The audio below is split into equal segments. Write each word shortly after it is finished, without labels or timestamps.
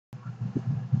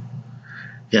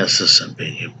Yes, this is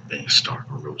being stalked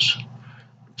news.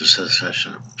 The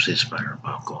secession of ceasefire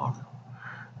about gone.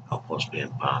 Aleppo's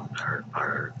being bombed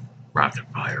or rocket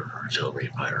fire, artillery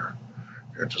fire.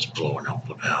 They're just blowing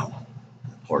Aleppo down.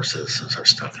 Poor citizens are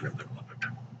stuck in the middle of it.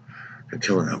 They're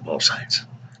killing on both sides.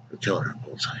 They're killing on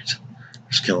both sides.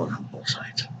 There's killing on both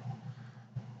sides.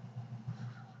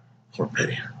 Poor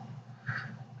pity.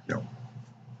 You know,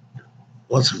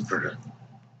 wasn't for the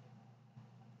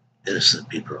innocent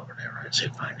people over there, I'd say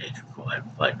fine, they can go ahead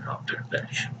and fight it out there and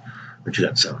finish. But you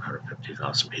got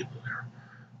 750,000 people there.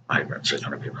 Migrants are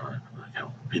going to be running.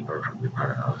 People are going to be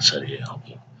running out of the city of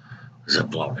Aleppo because they've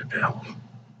blown it down.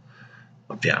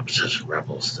 But the opposition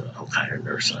rebels, the Al Qaeda,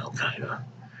 nurse Al Qaeda,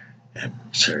 and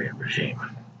Syrian regime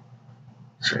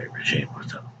with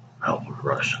the help of the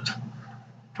Russians.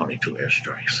 22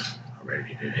 airstrikes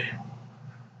already today.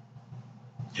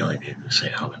 You only need to say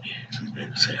how many. You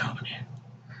need to say how many.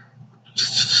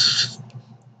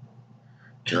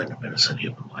 Killing of innocent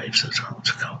human lives is on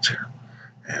its accounts here.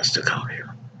 It has to count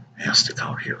here. It has to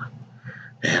count here.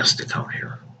 It has to count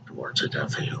here towards the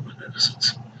death of human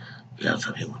innocence. The death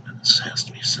of human innocence has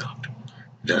to be stopped.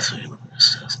 The death of human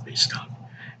innocence has to be stopped.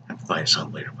 And find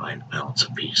some way to find a balance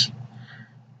of peace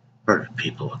for the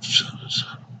people of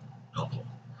local.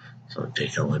 So they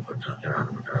can live with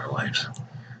their lives.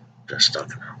 They're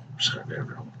stuck in their homes. They don't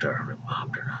know if they're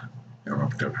bombed or not. They don't know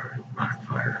if they're rock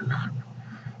fired or not.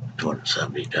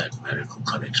 270 dead medical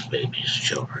clinics, babies,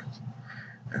 children.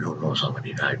 And who knows how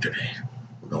many died today?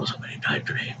 Who knows how many died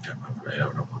today? I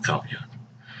don't know what count yet.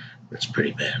 It's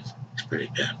pretty bad. It's pretty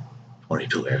bad.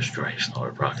 22 airstrikes, no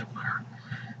rocket fire.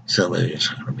 Civilians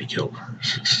are going to be killed.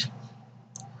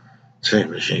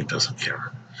 Syrian regime doesn't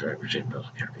care. Syrian regime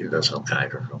doesn't care. Neither does Al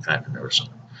Qaeda. Al Qaeda never said.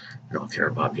 They don't care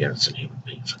about the innocent human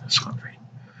beings in this country.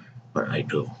 But I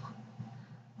do.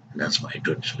 And that's why I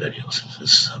do these videos. This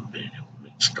is some video.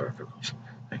 Start videos.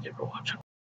 Thank you for watching.